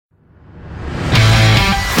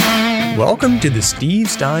Welcome to the Steve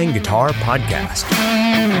Stein Guitar Podcast,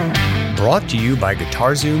 brought to you by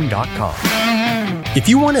GuitarZoom.com. If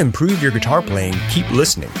you want to improve your guitar playing, keep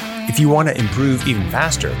listening. If you want to improve even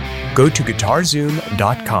faster, go to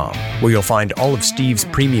GuitarZoom.com, where you'll find all of Steve's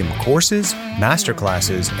premium courses,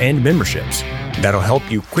 masterclasses, and memberships that'll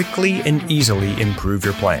help you quickly and easily improve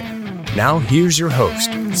your playing. Now here's your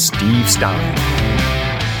host, Steve Stein.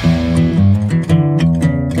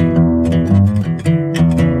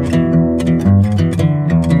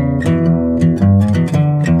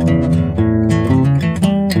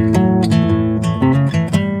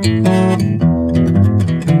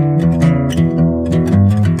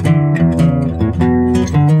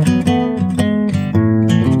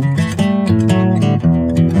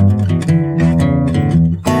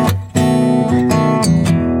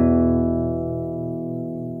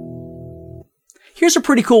 Here's a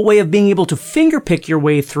pretty cool way of being able to fingerpick your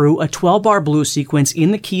way through a 12-bar blues sequence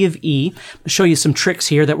in the key of E. I'll show you some tricks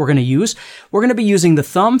here that we're going to use. We're going to be using the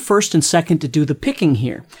thumb first and second to do the picking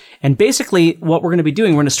here. And basically what we're going to be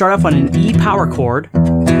doing, we're going to start off on an E power chord,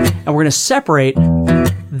 and we're going to separate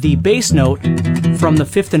the bass note from the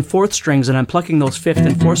fifth and fourth strings, and I'm plucking those fifth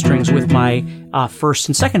and fourth strings with my first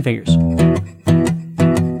and second fingers.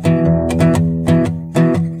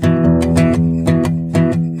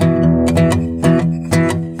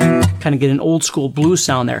 Kind of get an old school blues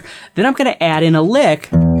sound there. Then I'm going to add in a lick.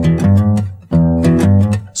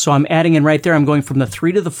 So I'm adding in right there. I'm going from the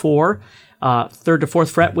 3 to the 4, third to fourth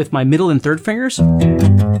fret with my middle and third fingers.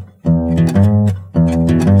 Now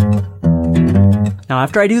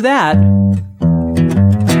after I do that,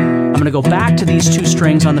 I'm going to go back to these two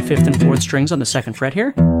strings on the fifth and fourth strings on the second fret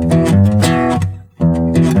here.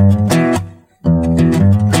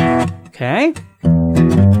 Okay.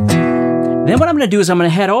 Then what I'm going to do is I'm going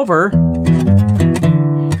to head over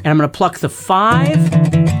and I'm going to pluck the 5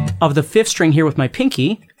 of the 5th string here with my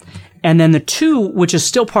pinky, and then the 2, which is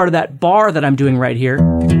still part of that bar that I'm doing right here.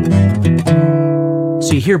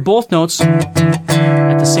 So you hear both notes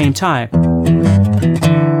at the same time.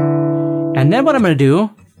 And then what I'm going to do,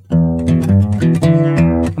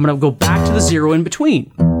 I'm going to go back to the 0 in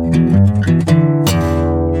between.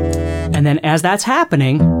 And then as that's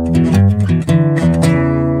happening,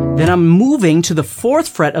 then I'm moving to the 4th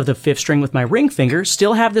fret of the 5th string with my ring finger,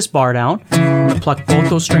 still have this bar down. I'm going to pluck both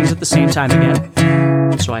those strings at the same time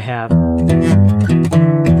again. So I have.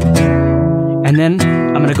 And then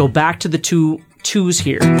I'm going to go back to the 2 twos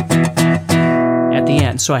here at the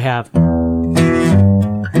end. So I have.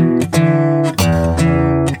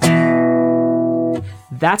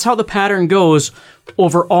 That's how the pattern goes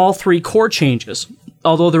over all 3 chord changes.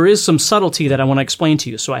 Although there is some subtlety that I want to explain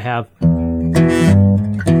to you. So I have.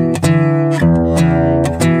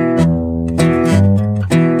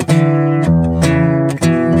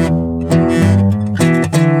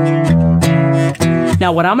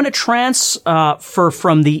 Now, when I'm going to transfer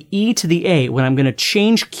from the E to the A, when I'm going to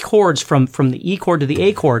change chords from the E chord to the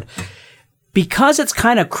A chord, because it's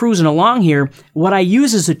kind of cruising along here, what I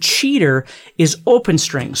use as a cheater is open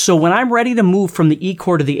strings. So when I'm ready to move from the E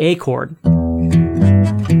chord to the A chord,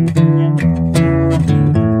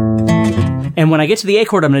 and when I get to the A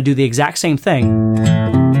chord, I'm going to do the exact same thing.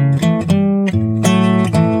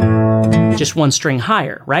 Just one string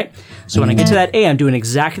higher, right? So when I get to that A, I'm doing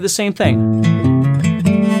exactly the same thing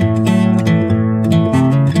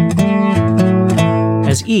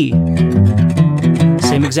as E.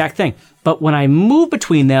 Same exact thing. But when I move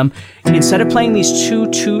between them, instead of playing these 2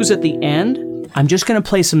 twos at the end, I'm just going to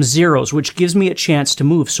play some zeros, which gives me a chance to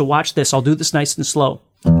move. So watch this. I'll do this nice and slow.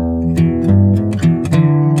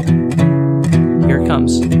 Here it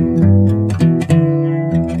comes.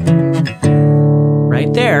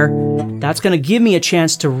 Right there. That's going to give me a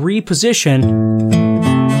chance to reposition.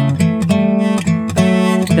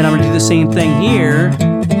 Then I'm going to do the same thing here.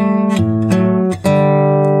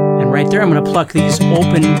 Right there, I'm going to pluck these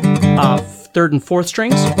open 3rd and 4th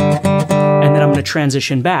strings, and then I'm going to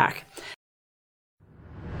transition back.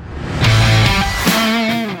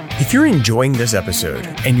 If you're enjoying this episode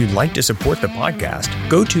and you'd like to support the podcast,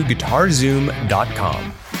 go to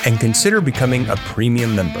GuitarZoom.com and consider becoming a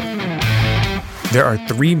premium member. There are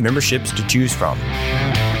 3 memberships to choose from.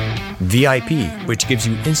 VIP, which gives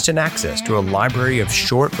you instant access to a library of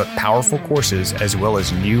short but powerful courses as well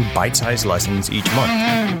as new bite-sized lessons each month.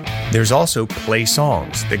 There's also Play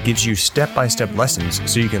Songs that gives you step-by-step lessons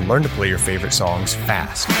so you can learn to play your favorite songs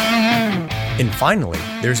fast. And finally,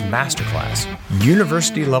 there's Masterclass,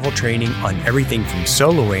 university-level training on everything from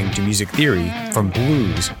soloing to music theory, from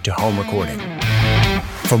blues to home recording.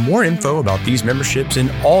 For more info about these memberships and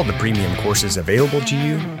all the premium courses available to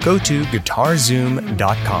you, go to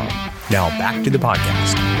GuitarZoom.com. Now back to the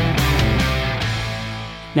podcast.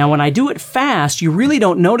 Now, when I do it fast, you really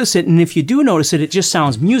don't notice it, and if you do notice it, it just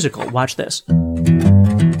sounds musical. Watch this.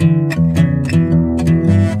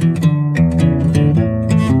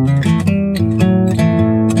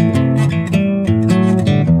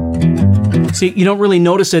 See, you don't really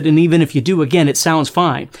notice it, and even if you do, again, it sounds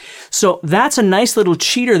fine. So that's a nice little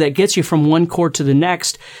cheater that gets you from one chord to the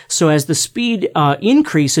next. So as the speed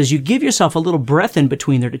increases, you give yourself a little breath in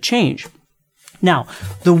between there to change. Now,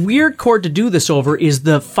 the weird chord to do this over is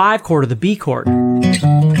the 5 chord or the B chord.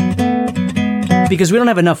 Because we don't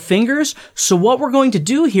have enough fingers, so what we're going to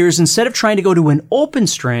do here is instead of trying to go to an open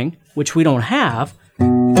string, which we don't have,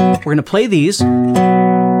 we're going to play these, and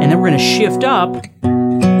then we're going to shift up,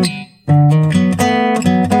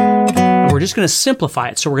 and we're just going to simplify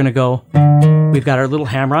it. So we're going to go, we've got our little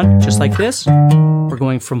hammer-on, just like this. We're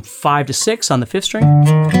going from 5 to 6 on the 5th string.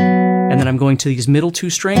 And then I'm going to these middle 2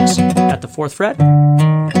 strings at the 4th fret.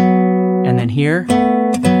 And then here,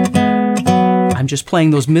 I'm just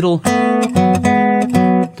playing those middle 2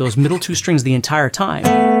 strings the entire time.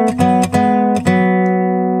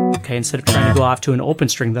 Okay, instead of trying to go off to an open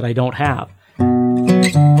string that I don't have. And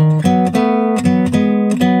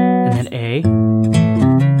then A.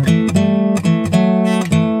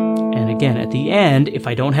 And again, at the end, if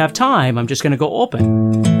I don't have time, I'm just going to go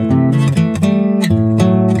open.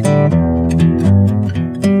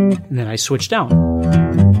 And then I switch down.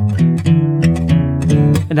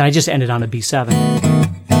 And then I just ended on a B7.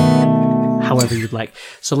 However you'd like.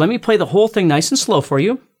 So let me play the whole thing nice and slow for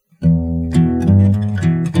you.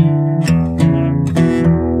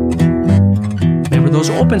 Remember those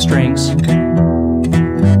open strings.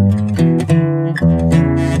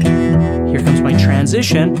 Here comes my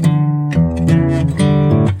transition.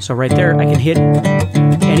 So right there, I can hit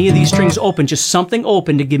any of these strings open, just something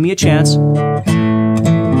open to give me a chance.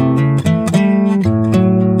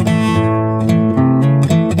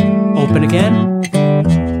 Open again.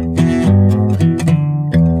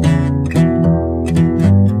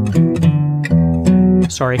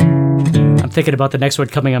 Sorry. I'm thinking about the next one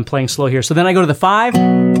coming. I'm playing slow here. So then I go to the 5.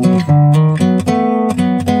 And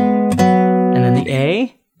then the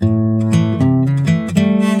A.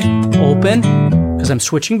 Open. Because I'm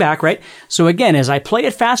switching back, right? So again, as I play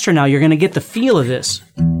it faster now, you're going to get the feel of this.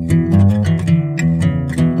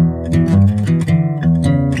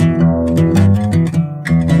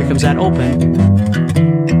 That open,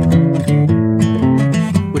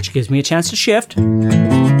 which gives me a chance to shift. Here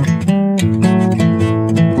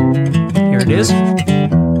it is.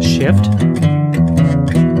 Shift.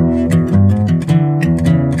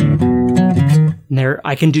 And there,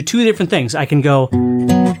 I can do 2 different things. I can go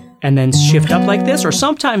and then shift up like this, or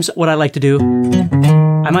sometimes what I like to do,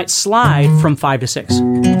 I might slide from 5 to 6.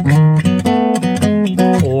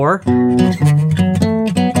 Or,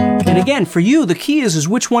 and again, for you, the key is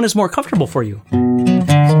which one is more comfortable for you.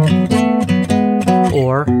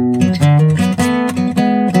 Or,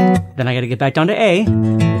 then I got to get back down to A,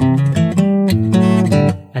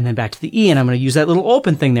 and then back to the E, and I'm going to use that little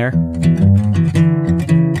open thing there.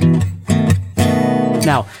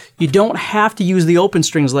 Now, you don't have to use the open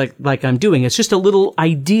strings like I'm doing. It's just a little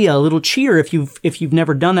idea, a little cheer if you've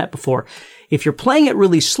never done that before. If you're playing it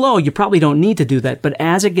really slow, you probably don't need to do that. But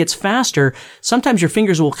as it gets faster, sometimes your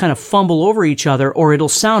fingers will kind of fumble over each other, or it'll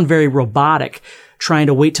sound very robotic, trying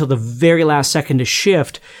to wait till the very last second to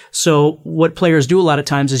shift. So what players do a lot of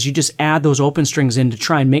times is you just add those open strings in to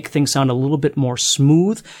try and make things sound a little bit more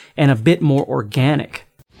smooth and a bit more organic.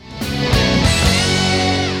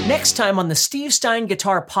 Next time on the Steve Stein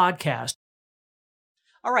Guitar Podcast.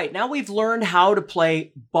 All right, now we've learned how to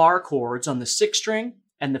play bar chords on the 6th string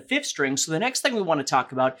and the 5th string. So the next thing we want to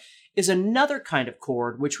talk about is another kind of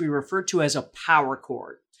chord, which we refer to as a power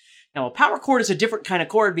chord. Now, a power chord is a different kind of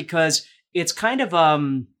chord because it's kind of,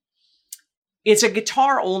 it's a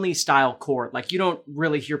guitar-only style chord. Like, you don't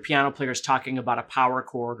really hear piano players talking about a power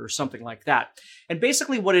chord or something like that. And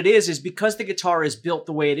basically what it is because the guitar is built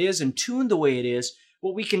the way it is and tuned the way it is,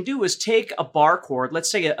 what we can do is take a bar chord, let's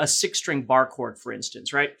say a 6-string bar chord, for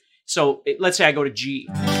instance, right? So let's say I go to G.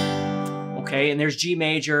 Okay, and there's G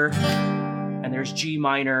major, and there's G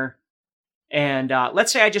minor, and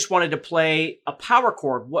let's say I just wanted to play a power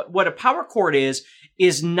chord. What a power chord is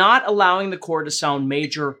not allowing the chord to sound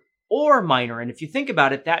major or minor. And if you think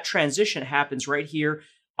about it, that transition happens right here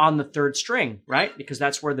on the 3rd string, right? Because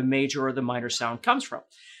that's where the major or the minor sound comes from.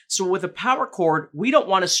 So with a power chord, we don't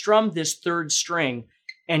want to strum this 3rd string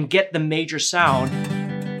and get the major sound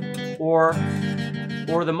or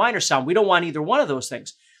the minor sound. We don't want either one of those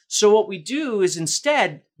things. So what we do is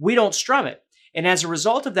instead, we don't strum it. And as a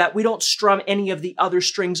result of that, we don't strum any of the other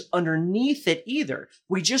strings underneath it either.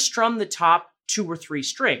 We just strum the top 2 or 3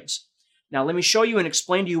 strings. Now let me show you and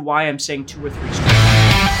explain to you why I'm saying 2 or 3 strings.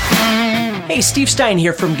 Hey, Steve Stein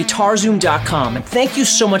here from GuitarZoom.com, and thank you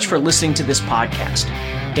so much for listening to this podcast.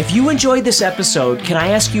 If you enjoyed this episode, can I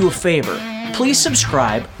ask you a favor? Please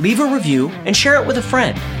subscribe, leave a review, and share it with a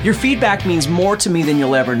friend. Your feedback means more to me than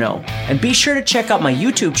you'll ever know. And be sure to check out my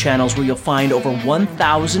YouTube channels where you'll find over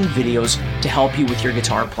 1,000 videos to help you with your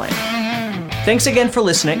guitar playing. Thanks again for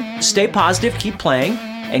listening. Stay positive, keep playing,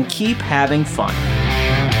 and keep having fun.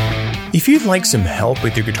 If you'd like some help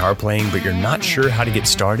with your guitar playing but you're not sure how to get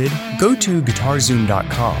started, go to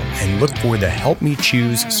GuitarZoom.com and look for the Help Me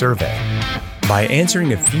Choose survey. By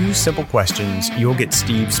answering a few simple questions, you'll get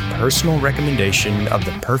Steve's personal recommendation of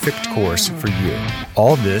the perfect course for you.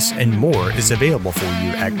 All this and more is available for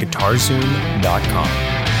you at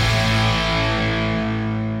GuitarZoom.com.